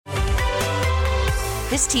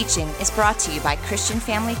This teaching is brought to you by Christian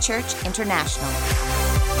Family Church International.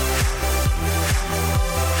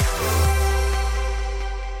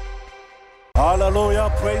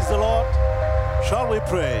 Hallelujah, praise the Lord. Shall we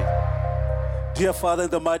pray? Dear Father, in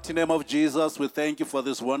the mighty name of Jesus, we thank you for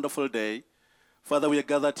this wonderful day. Father, we are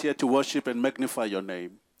gathered here to worship and magnify your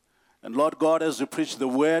name. And Lord God, as we preach the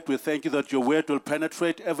word, we thank you that your word will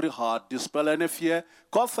penetrate every heart, dispel any fear,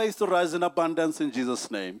 cause faith to rise in abundance in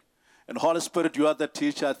Jesus' name. And Holy Spirit, you are the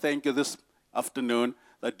teacher. I thank you this afternoon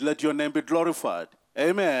that let your name be glorified.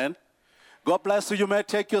 Amen. God bless you. You may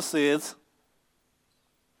take your seats.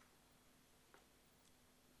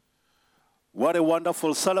 What a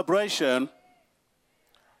wonderful celebration.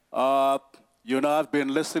 I've been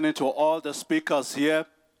listening to all the speakers here.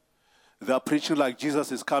 They're preaching like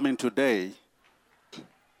Jesus is coming today.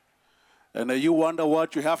 And you wonder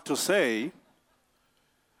what you have to say.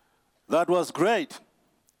 That was great.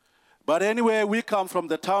 But anyway, we come from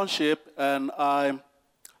the township, and I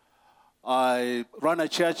run a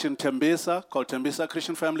church in Tembisa called Tembisa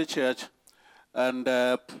Christian Family Church. And,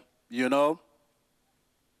 I'm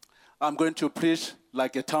going to preach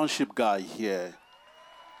like a township guy here.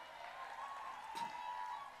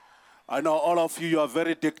 I know all of you are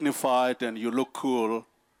very dignified and you look cool,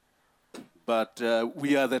 but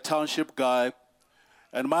we are the township guy.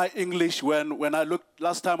 And my English,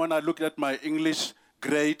 last time when I looked at my English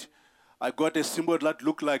grade, I got a symbol that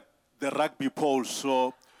looked like the rugby pole.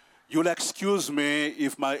 So you'll excuse me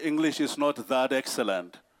if my English is not that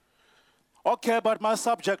excellent. Okay, but my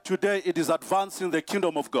subject today, it is advancing the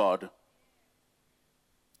kingdom of God.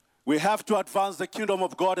 We have to advance the kingdom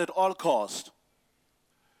of God at all costs.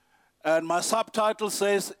 And my subtitle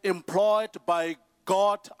says, Employed by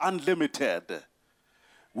God Unlimited.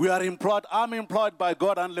 I'm employed by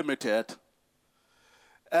God Unlimited.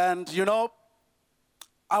 And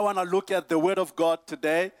I want to look at the word of God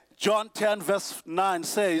today. John 10 verse 9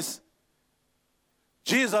 says,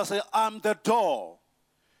 Jesus said, I'm the door.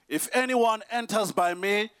 If anyone enters by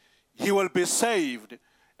me, he will be saved,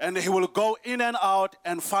 and he will go in and out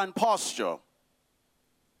and find pasture.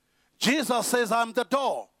 Jesus says, I'm the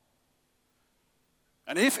door.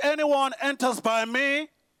 And if anyone enters by me,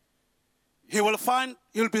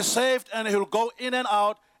 he'll be saved, and he'll go in and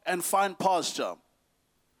out and find pasture.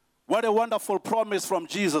 What a wonderful promise from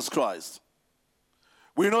Jesus Christ.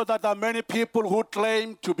 We know that there are many people who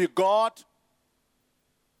claim to be God.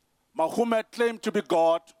 Muhammad claimed to be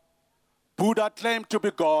God. Buddha claimed to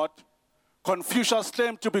be God. Confucius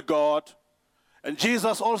claimed to be God. And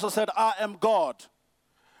Jesus also said, I am God.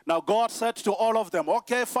 Now God said to all of them,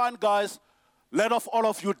 okay, fine guys, let all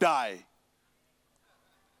of you die.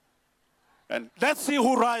 And let's see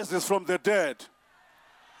who rises from the dead.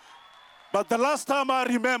 But the last time I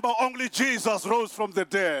remember, only Jesus rose from the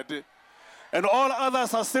dead. And all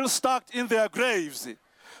others are still stuck in their graves.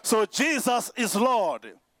 So Jesus is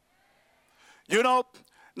Lord.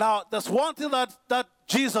 Now there's one thing that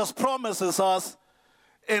Jesus promises us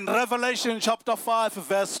in Revelation chapter 5,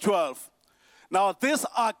 verse 12. Now these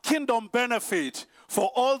are kingdom benefits for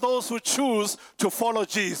all those who choose to follow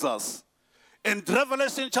Jesus. In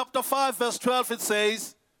Revelation chapter 5, verse 12, it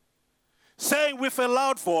says, saying with a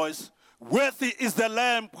loud voice, worthy is the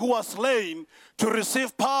Lamb who was slain to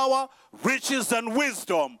receive power, riches and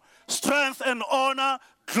wisdom, strength and honor,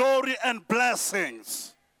 glory and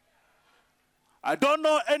blessings. I don't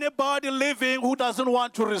know anybody living who doesn't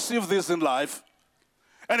want to receive this in life.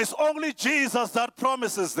 And it's only Jesus that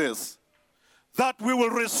promises this, that we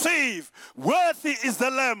will receive. Worthy is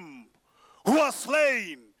the Lamb who was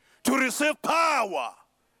slain to receive power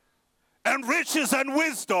and riches and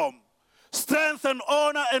wisdom, strength and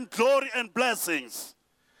honor and glory and blessings.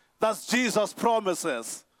 That's Jesus'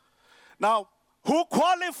 promises. Now, who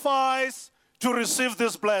qualifies to receive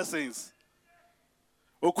these blessings?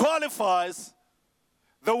 Who qualifies?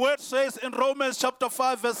 The word says in Romans chapter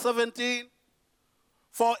 5, verse 17,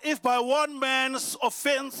 for if by one man's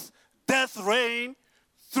offense death reigned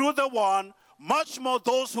through the one, much more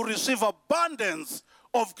those who receive abundance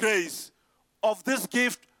of grace, of this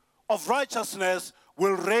gift of righteousness,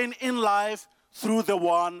 will reign in life through the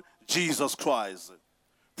one, Jesus Christ.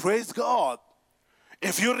 Praise God.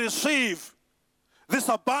 If you receive this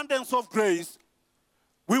abundance of grace,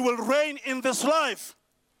 we will reign in this life.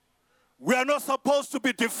 We are not supposed to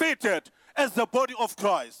be defeated as the body of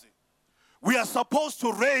Christ. We are supposed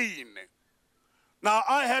to reign. Now,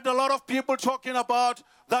 I had a lot of people talking about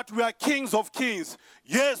that we are kings of kings.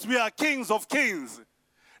 Yes, we are kings of kings.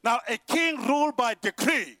 Now, a king ruled by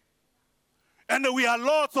decree. And we are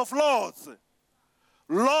lords of lords.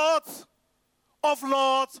 Lords of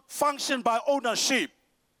lords function by ownership.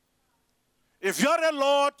 If you're a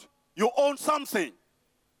lord, you own something.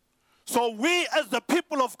 So we as the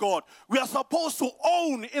people of God, we are supposed to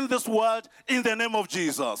own in this world in the name of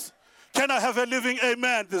Jesus. Can I have a living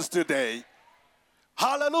amen this today?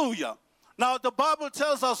 Hallelujah. Now the Bible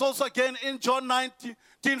tells us also again in John 19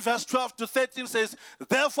 verse 12 to 13 says,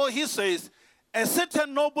 therefore he says, a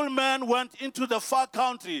certain nobleman went into the far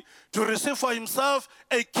country to receive for himself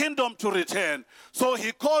a kingdom to return. So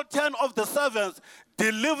he called 10 of the servants,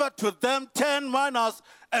 delivered to them 10 minas,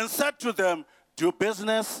 and said to them, do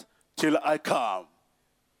business till I come.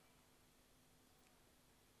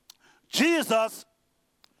 Jesus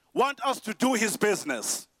wants us to do his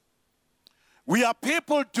business. We are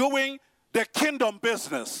people doing the kingdom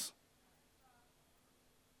business.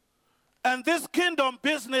 And this kingdom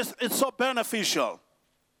business is so beneficial.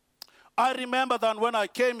 I remember that when I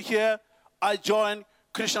came here, I joined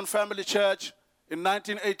Christian Family Church in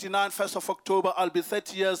 1989, 1st of October. I'll be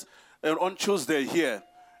 30 years on Tuesday here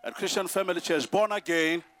at Christian Family Church, born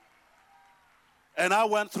again. And I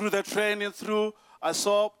went through the training I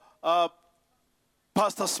saw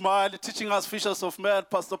Pastor Smiley teaching us fishers of men,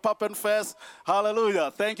 Pastor Pappenfest.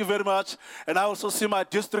 Hallelujah. Thank you very much. And I also see my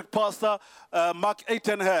district pastor, Mark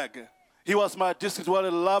Eitenhag. He was my district, one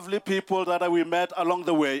of the lovely people that we met along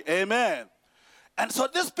the way. Amen. And so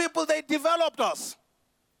these people, they developed us.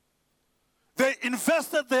 They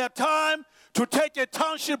invested their time to take a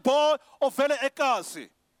township board of Vele Ekasi.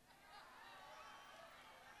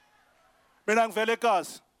 Mina ngivele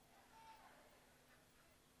Ekasi.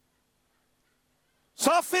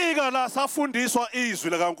 Safika la safundiswa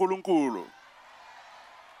izwi likaNkulunkulu.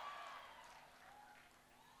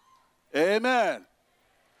 Amen.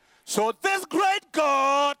 So this great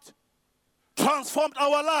God transformed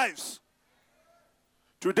our lives.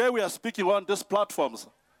 Today we are speaking on these platforms.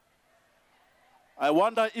 I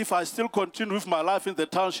wonder if I still continue with my life in the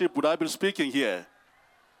township, would I be speaking here?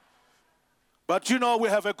 But you know, we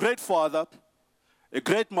have a great father, a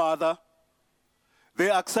great mother. They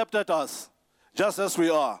accepted us just as we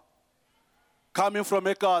are. Coming from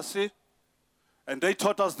Ekasi, and they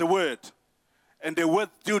taught us the word. And the word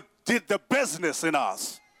did the business in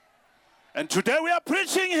us. And today we are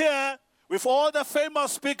preaching here with all the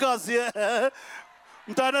famous speakers here.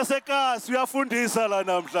 Mtana Sekasi, we are fundisa la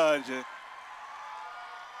namhlanje.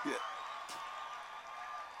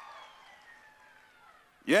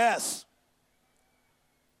 Yes.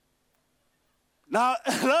 Now,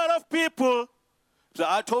 a lot of people,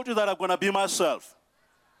 I told you that I'm going to be myself.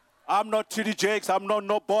 I'm not T.D. Jakes, I'm not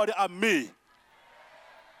nobody, I'm me.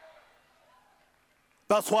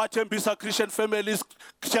 That's why Tembisa Christian Family's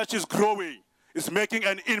church is growing. It's making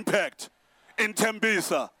an impact in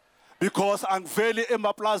Tembisa. Because I'm very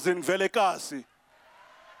emaplazing Velekasi.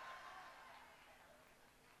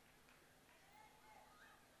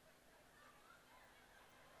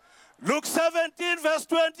 Luke 17, verse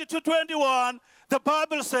 20 to 21, the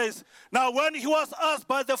Bible says, now when he was asked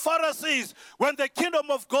by the Pharisees when the kingdom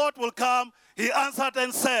of God will come, he answered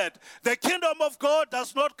and said, the kingdom of God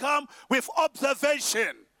does not come with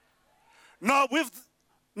observation, nor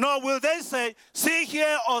will they say, see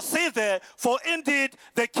here or see there, for indeed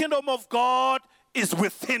the kingdom of God is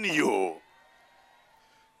within you.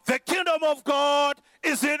 The kingdom of God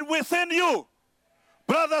is within you.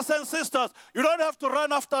 Brothers and sisters, you don't have to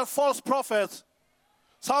run after false prophets.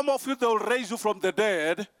 Some of you, they'll raise you from the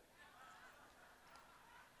dead.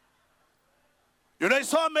 You know, it's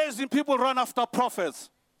so amazing people run after prophets.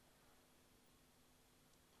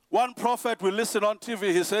 One prophet we listen on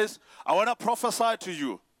TV, he says, I want to prophesy to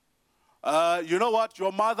you. You know what?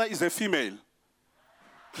 Your mother is a female.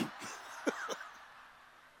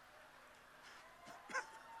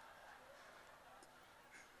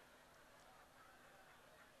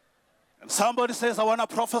 And somebody says, I want to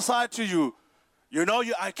prophesy to you. You know,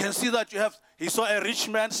 I can see that he saw a rich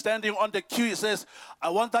man standing on the queue. He says, I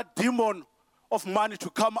want that demon of money to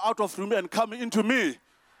come out of me and come into me.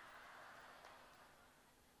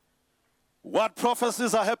 What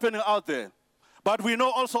prophecies are happening out there? But we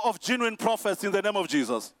know also of genuine prophets in the name of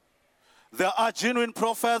Jesus. There are genuine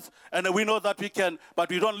prophets, and we know that we can, but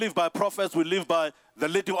we don't live by prophets, we live by the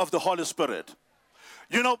leading of the Holy Spirit.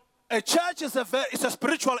 You know, a church is a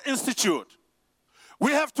spiritual institute.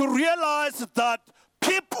 We have to realize that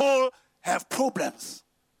people have problems.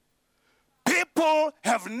 People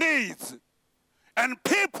have needs. And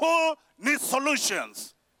people need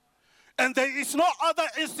solutions. And there is no other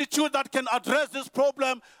institute that can address this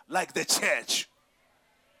problem like the church.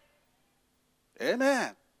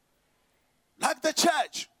 Amen. Like the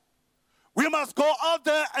church. We must go out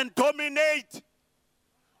there and dominate.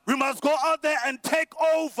 We must go out there and take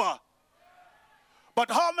over. But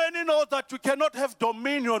how many know that you cannot have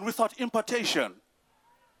dominion without impartation.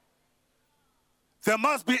 There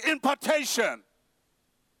must be impartation.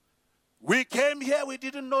 We came here, we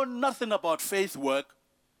didn't know nothing about faith work.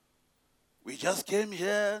 We just came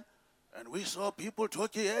here and we saw people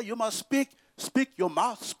talking here. You must speak your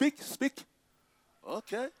mouth, speak.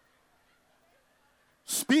 Okay.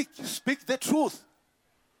 Speak the truth.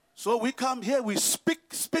 So we come here, we speak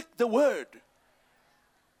the word.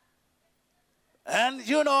 And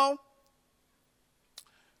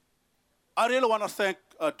I really want to thank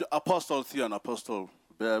Apostle Theo and Apostle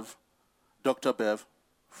Bev, Dr. Bev,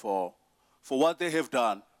 for what they have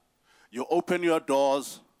done. You open your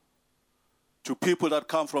doors to people that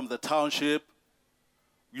come from the township.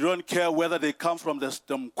 You don't care whether they come from the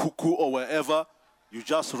Kuku or wherever. You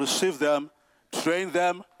just receive them, train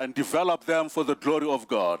them, and develop them for the glory of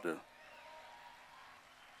God.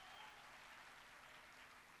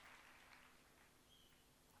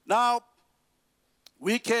 Now,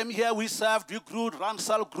 we came here, we served, we grew, ran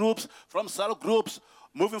cell groups, from cell groups,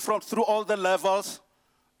 moving through all the levels,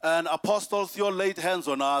 and Apostle Theo laid hands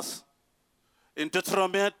on us. In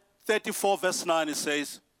Deuteronomy 34, verse 9, it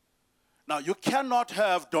says, now you cannot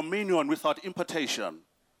have dominion without impartation.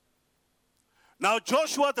 Now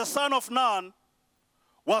Joshua, the son of Nun,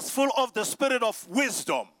 was full of the spirit of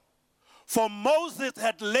wisdom, for Moses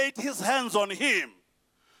had laid his hands on him.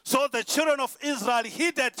 So the children of Israel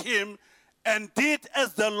heeded him and did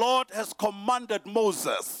as the Lord has commanded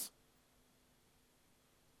Moses.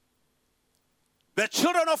 The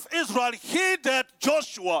children of Israel heeded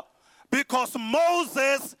Joshua because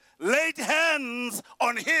Moses laid hands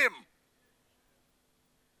on him.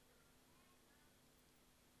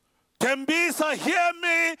 Tembisa, hear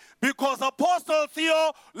me, because Apostle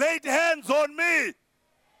Theo laid hands on me.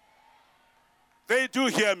 They do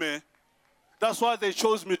hear me. That's why they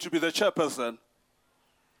chose me to be the chairperson.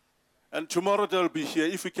 And tomorrow they'll be here.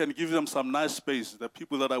 If we can give them some nice space, the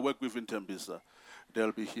people that I work with in Tembisa,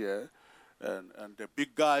 they'll be here. And the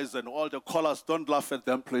big guys and all the callers, don't laugh at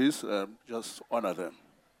them, please. Just honor them.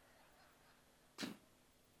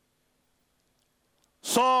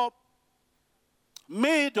 So,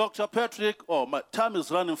 me, Dr. Patrick, my time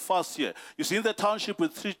is running fast here. You see, in the township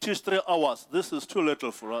with 3 hours, this is too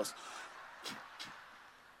little for us.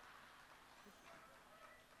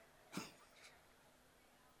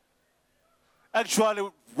 Actually,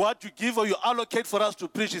 what you give or you allocate for us to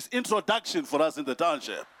preach is introduction for us in the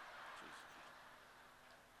township.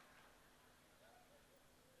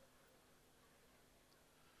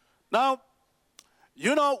 Now,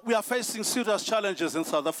 we are facing serious challenges in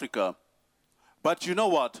South Africa. But you know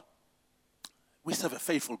what? We serve a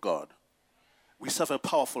faithful God. We serve a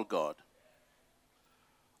powerful God.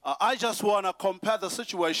 I just want to compare the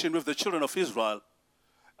situation with the children of Israel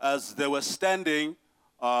as they were standing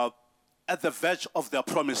at the verge of their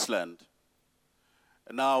promised land.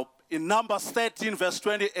 Now, in Numbers 13, verse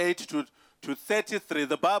 28 to 33,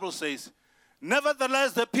 the Bible says,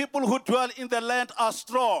 nevertheless, the people who dwell in the land are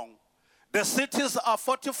strong. The cities are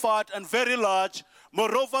fortified and very large.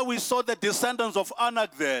 Moreover, we saw the descendants of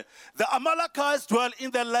Anak there. The Amalekites dwell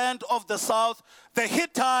in the land of the south. The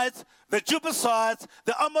Hittites, the Jebusites,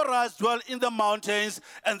 the Amorites dwell in the mountains.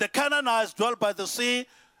 And the Canaanites dwell by the sea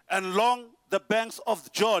and along the banks of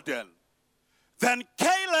Jordan. Then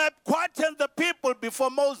Caleb quietened the people before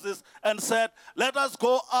Moses and said, let us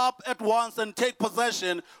go up at once and take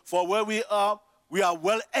possession, for where we are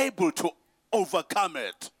well able to overcome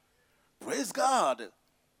it. Praise God.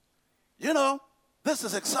 This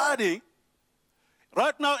is exciting.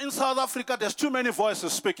 Right now in South Africa, there's too many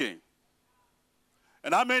voices speaking.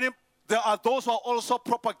 And there are those who are also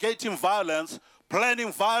propagating violence,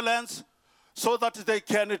 planning violence, so that they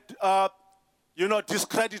can,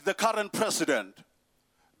 discredit the current president.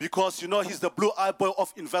 Because, he's the blue eyeball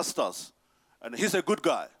of investors. And he's a good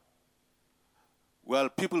guy. Well,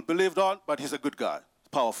 people believe that, but he's a good guy.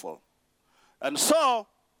 Powerful. And so,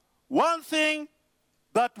 one thing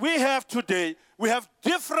that we have today, we have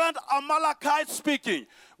different Amalekites speaking.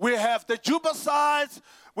 We have the Jebusites,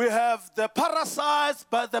 we have the Parasites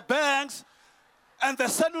by the banks, and the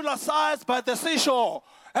Cellularsites by the seashore.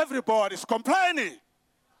 Everybody's complaining.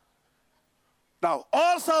 Now,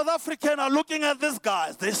 all South Africans are looking at these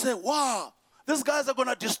guys. They say, wow, these guys are going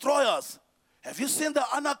to destroy us. Have you seen the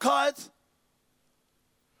Anakites?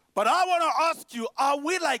 But I want to ask you, are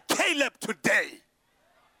we like Caleb today?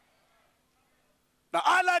 Now,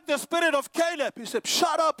 I like the spirit of Caleb. He said,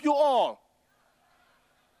 shut up, you all.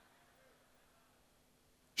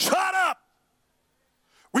 Shut up.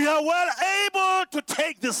 We are well able to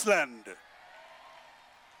take this land.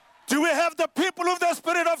 Do we have the people of the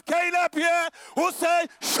spirit of Caleb here who say,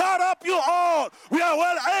 shut up you all, we are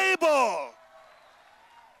well able?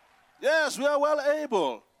 Yes, we are well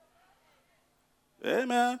able.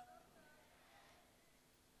 Amen.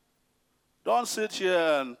 Don't sit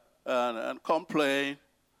here and complain.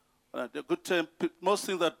 The good thing, most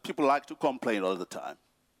things that people like to complain all the time.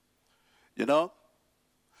 You know?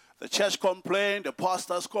 The church complain, the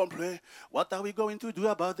pastors complain. What are we going to do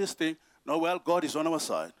about this thing? No, well, God is on our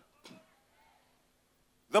side.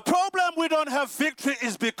 The problem we don't have victory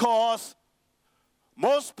is because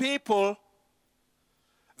most people,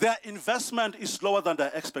 their investment is lower than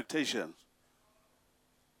their expectations.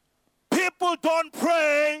 People don't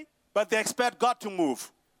pray, but they expect God to move.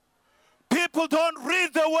 People don't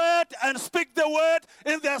read the word and speak the word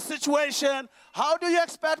in their situation. How do you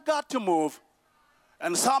expect God to move?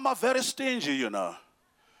 And some are very stingy, you know.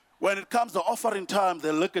 When it comes to offering time,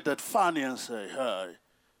 they look at that funny and say, hey,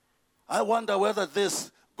 I wonder whether this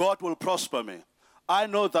God will prosper me. I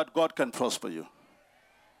know that God can prosper you.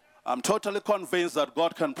 I'm totally convinced that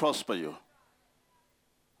God can prosper you.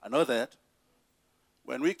 I know that.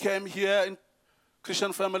 When we came here in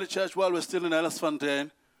Christian Family Church, while we're still in Ellisfontein,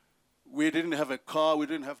 we didn't have a car, we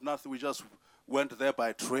didn't have nothing. We just went there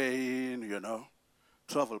by train, you know,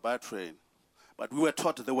 traveled by train. But we were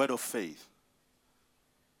taught the word of faith.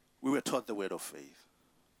 We were taught the word of faith.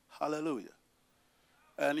 Hallelujah.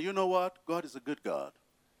 And you know what? God is a good God.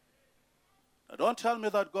 Now, don't tell me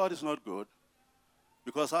that God is not good,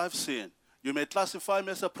 because I've seen. You may classify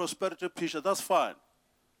me as a prosperity preacher. That's fine.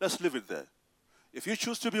 Let's leave it there. If you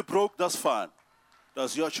choose to be broke, that's fine.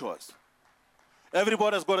 That's your choice.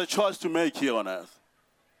 Everybody's got a choice to make here on earth.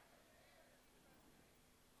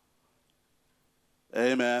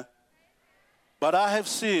 Amen. But I have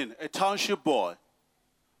seen a township boy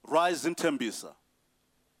rise in Tembisa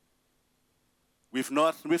with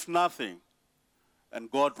nothing, and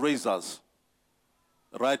God raised us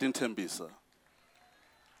right in Tembisa.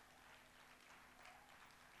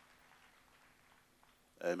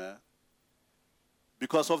 Amen.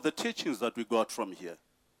 Because of the teachings that we got from here.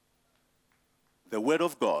 The word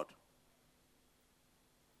of God.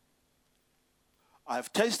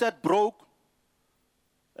 I've tasted broke,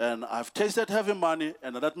 and I've tasted heavy money,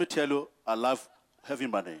 and let me tell you, I love heavy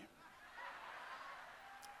money.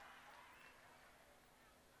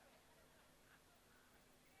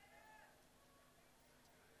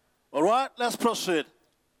 All right, let's proceed.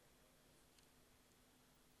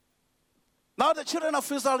 Now the children of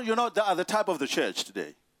Israel, you know, they are the type of the church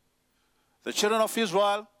today. The children of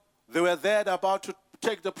Israel, they were there, they're about to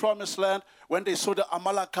take the promised land. When they saw the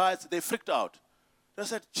Amalekites, they freaked out. They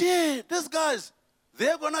said, gee, these guys,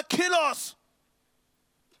 they're going to kill us.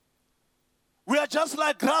 We are just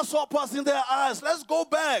like grasshoppers in their eyes. Let's go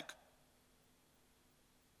back.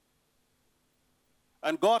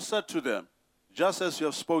 And God said to them, just as you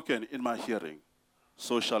have spoken in my hearing,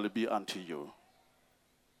 so shall it be unto you.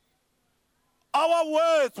 Our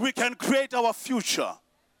words, we can create our future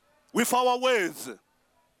with our words.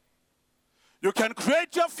 You can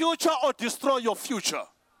create your future or destroy your future.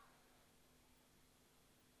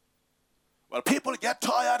 Well, people get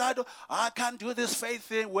tired. I can't do this faith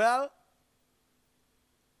thing. Well,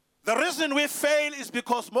 the reason we fail is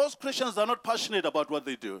because most Christians are not passionate about what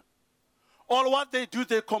they do. All what they do,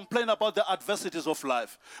 they complain about the adversities of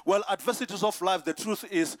life. Well, adversities of life, the truth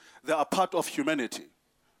is, they are part of humanity.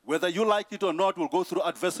 Whether you like it or not, we'll go through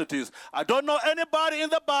adversities. I don't know anybody in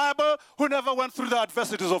the Bible who never went through the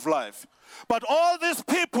adversities of life. But all these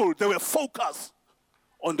people, they were focused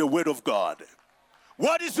on the word of God.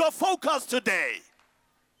 What is your focus today?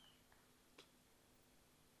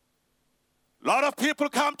 A lot of people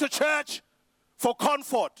come to church for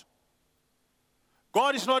comfort.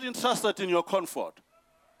 God is not interested in your comfort.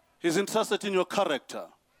 He's interested in your character.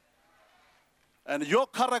 And your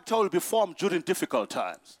character will be formed during difficult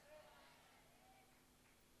times.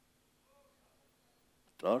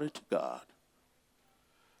 Glory to God.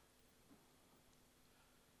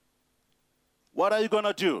 What are you going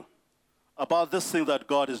to do about this thing that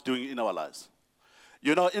God is doing in our lives?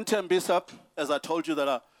 You know, in Tembisa, as I told you,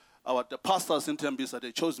 that the pastors in Tembisa,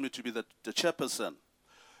 they chose me to be the chairperson.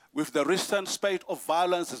 With the recent spate of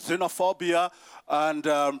violence, xenophobia,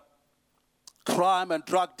 and crime and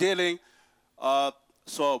drug dealing,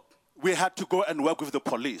 so we had to go and work with the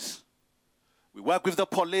police. We work with the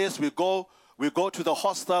police. We go to the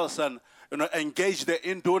hostels and engage the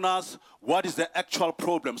indonors. What is the actual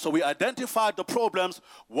problem? So we identified the problems,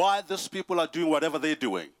 why these people are doing whatever they're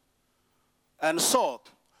doing. And so,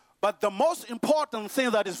 but the most important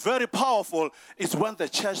thing that is very powerful is when the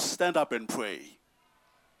church stand up and pray.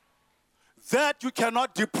 that you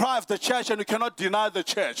cannot deprive the church and you cannot deny the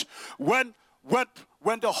church. When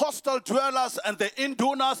the hostile dwellers and the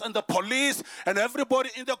indonors and the police and everybody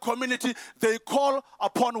in the community, they call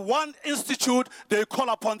upon one institute, they call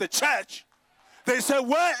upon the church. They say,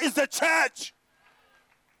 where is the church?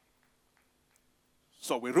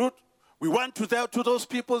 So we went to those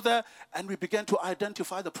people there and we began to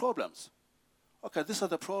identify the problems. Okay, these are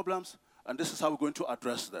the problems and this is how we're going to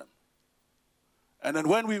address them. And then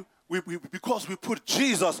when because we put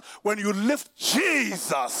Jesus, when you lift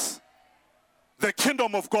Jesus, the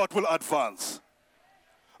kingdom of God will advance.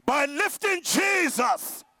 By lifting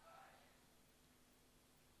Jesus,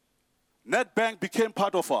 Nedbank became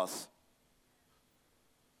part of us.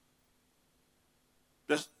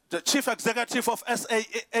 The chief executive of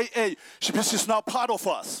SAAA, she's now part of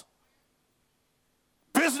us.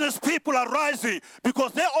 Business people are rising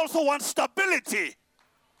because they also want stability.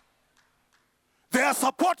 They are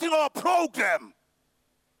supporting our program.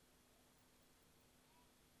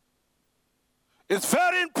 It's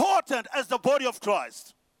very important as the body of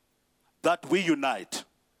Christ that we unite.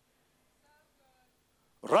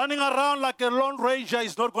 Running around like a lone ranger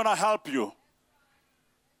is not going to help you.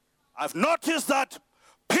 I've noticed that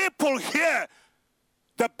people hear,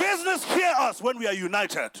 the business hear us when we are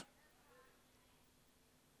united.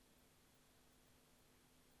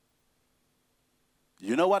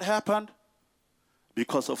 You know what happened?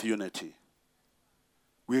 Because of unity.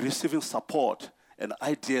 We're receiving support and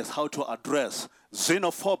ideas how to address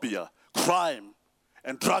xenophobia, crime,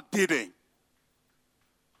 and drug dealing.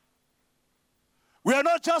 We are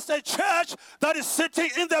not just a church that is sitting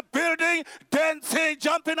in the building, dancing,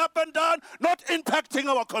 jumping up and down, not impacting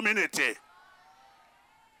our community.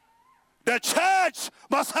 The church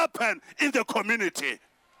must happen in the community.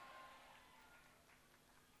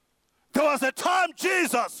 There was a time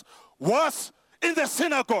Jesus was in the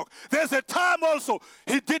synagogue. There's a time also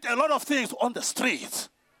he did a lot of things on the streets.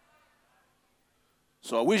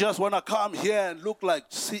 So we just want to come here and look like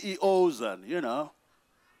CEOs and, you know.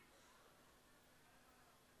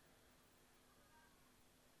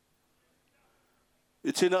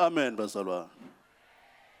 It's in Amen, Basalwa.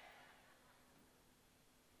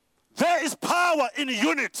 There is power in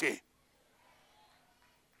unity.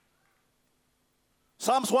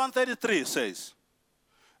 Psalms 133 says,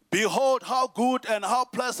 behold how good and how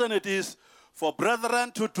pleasant it is for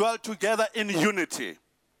brethren to dwell together in unity.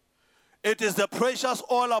 It is the precious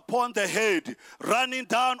oil upon the head, running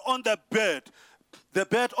down on the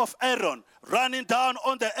bed of Aaron, running down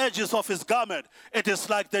on the edges of his garment. It is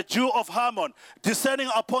like the dew of Hermon, descending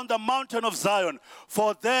upon the mountain of Zion.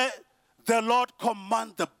 For there the Lord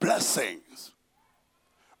commands the blessings.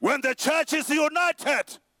 When the church is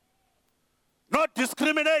united, not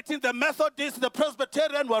discriminating the Methodist, the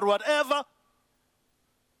Presbyterian, or whatever,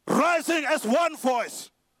 rising as one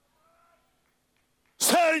voice,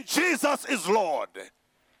 saying Jesus is Lord,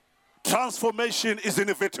 transformation is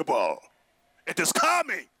inevitable. It is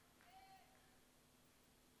coming.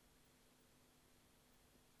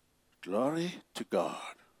 Glory to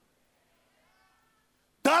God.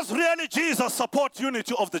 Does really Jesus support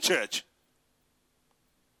unity of the church?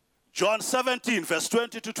 John 17, verse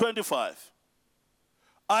 20 to 25.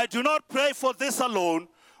 I do not pray for this alone,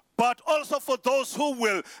 but also for those who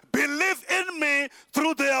will believe in me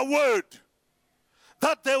through their word,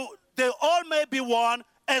 that they all may be one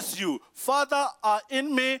as you, Father, are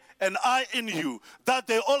in me and I in you, that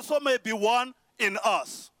they also may be one in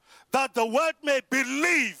us, that the world may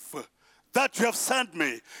believe that you have sent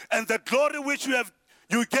me, and the glory which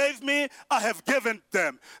you gave me, I have given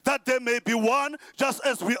them, that they may be one just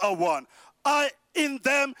as we are one. I in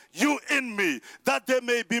them, you in me, that they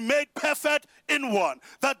may be made perfect in one,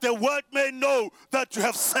 that the world may know that you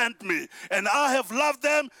have sent me, and I have loved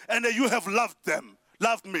them, and you have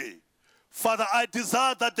loved me. Father, I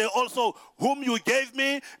desire that they also, whom you gave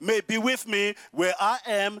me, may be with me where I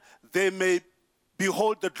am, they may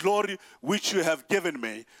behold the glory which you have given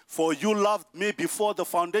me. For you loved me before the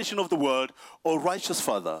foundation of the world, O righteous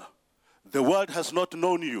Father. The world has not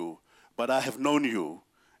known you, but I have known you,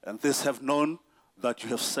 and this have known that you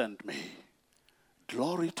have sent me.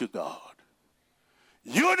 Glory to God.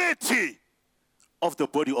 Unity of the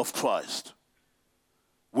body of Christ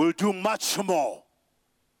will do much more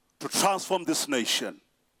to transform this nation.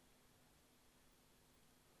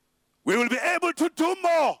 We will be able to do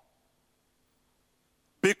more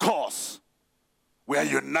because we are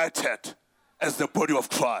united as the body of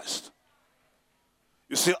Christ.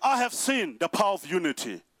 You see, I have seen the power of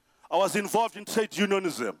unity. I was involved in trade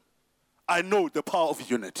unionism. I know the power of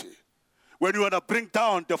unity. When you want to bring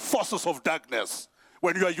down the forces of darkness,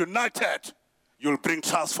 when you are united, you'll bring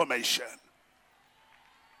transformation.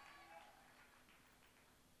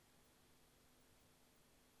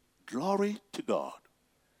 Glory to God.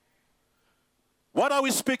 What are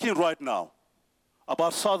we speaking right now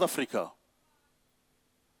about South Africa?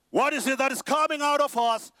 What is it that is coming out of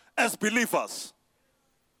us as believers?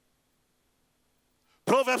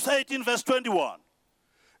 Proverbs 18 verse 21.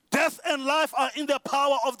 Death and life are in the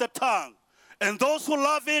power of the tongue, and those who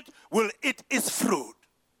love it will eat its fruit.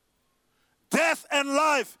 Death and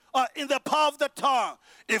life are in the power of the tongue.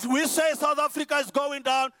 If we say South Africa is going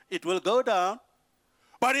down, it will go down.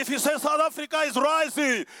 But if you say South Africa is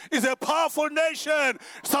rising, is a powerful nation,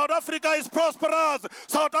 South Africa is prosperous,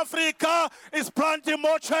 South Africa is planting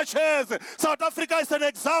more churches, South Africa is an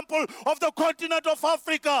example of the continent of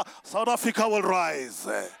Africa, South Africa will rise.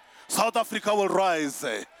 South Africa will rise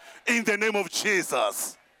in the name of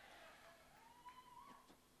Jesus.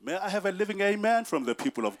 May I have a living amen from the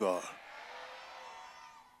people of God?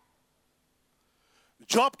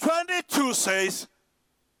 Job 22 says,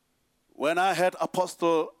 when I heard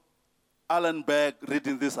Apostle Alan Berg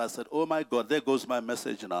reading this, I said, oh my God, there goes my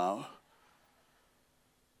message now.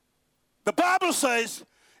 The Bible says,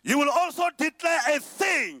 you will also declare a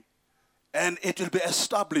thing, and it will be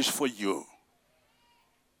established for you.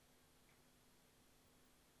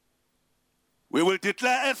 We will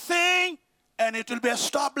declare a thing, and it will be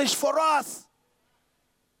established for us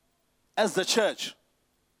as the church.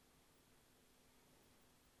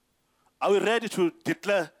 Are we ready to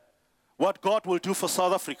declare what God will do for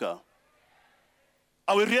South Africa?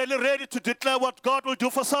 Are we really ready to declare what God will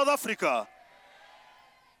do for South Africa?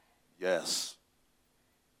 Yes.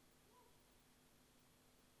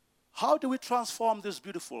 How do we transform this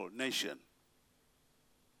beautiful nation?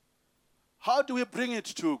 How do we bring it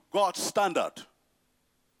to God's standard?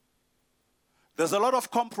 There's a lot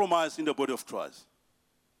of compromise in the body of Christ.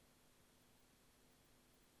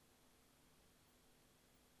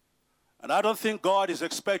 And I don't think God is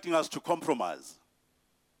expecting us to compromise.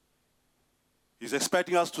 He's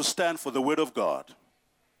expecting us to stand for the word of God.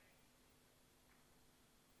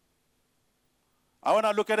 I want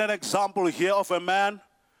to look at an example here of a man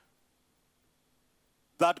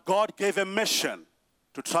that God gave a mission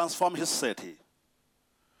to transform his city.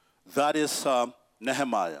 That is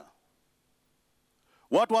Nehemiah.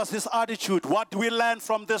 What was his attitude? What do we learn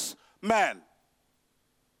from this man?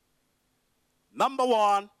 Number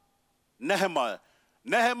one, Nehemiah.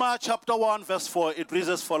 Nehemiah chapter 1 verse 4, it reads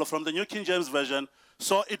as follows from the New King James Version.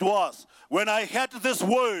 So it was, when I heard this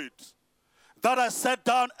word, that I sat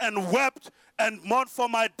down and wept and mourned for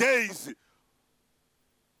my days.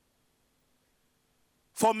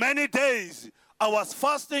 For many days I was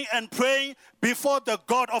fasting and praying before the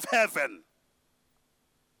God of heaven.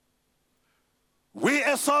 We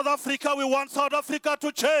as South Africa, we want South Africa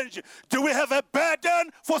to change. Do we have a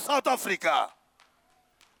burden for South Africa?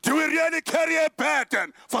 Do we really carry a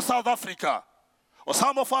burden for South Africa? Or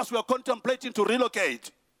some of us, we are contemplating to relocate.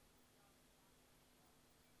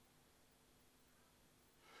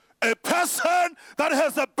 A person that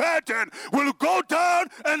has a burden will go down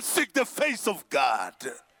and seek the face of God.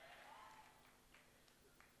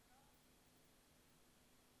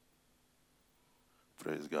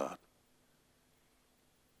 Praise God.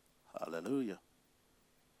 Hallelujah.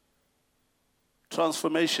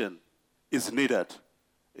 Transformation is needed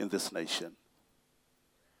in this nation.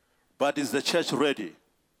 But is the church ready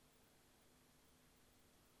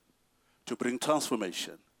to bring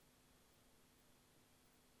transformation?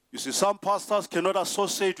 You see, some pastors cannot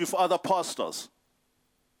associate with other pastors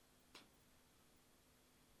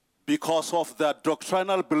because of their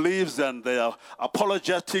doctrinal beliefs and their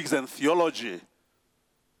apologetics and theology.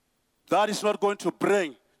 That is not going to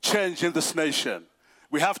bring change in this nation.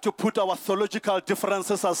 We have to put our theological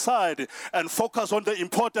differences aside and focus on the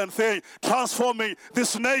important thing, transforming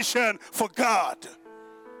this nation for God.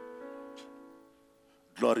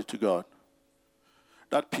 Glory to God.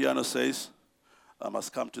 That piano says, I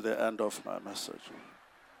must come to the end of my message.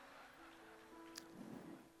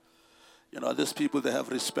 You know, these people, they have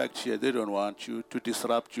respect here. They don't want you to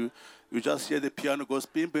disrupt you. You just hear the piano goes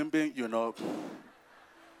bing, bing, bing, you know.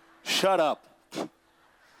 Shut up.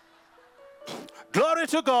 Glory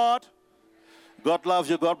to God. God loves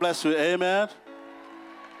you. God bless you. Amen.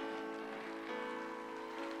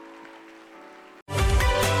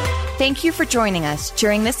 Thank you for joining us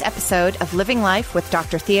during this episode of Living Life with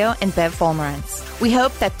Dr. Theo and Bev Wolmarans. We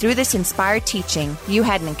hope that through this inspired teaching, you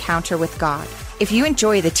had an encounter with God. If you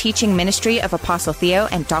enjoy the teaching ministry of Apostle Theo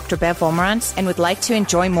and Dr. Bev Wolmarans and would like to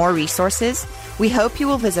enjoy more resources, we hope you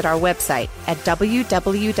will visit our website at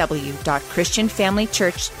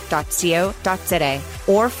www.christianfamilychurch.co.za,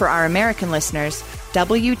 or for our American listeners,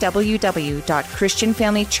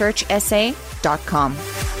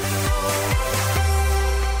 www.christianfamilychurchsa.com.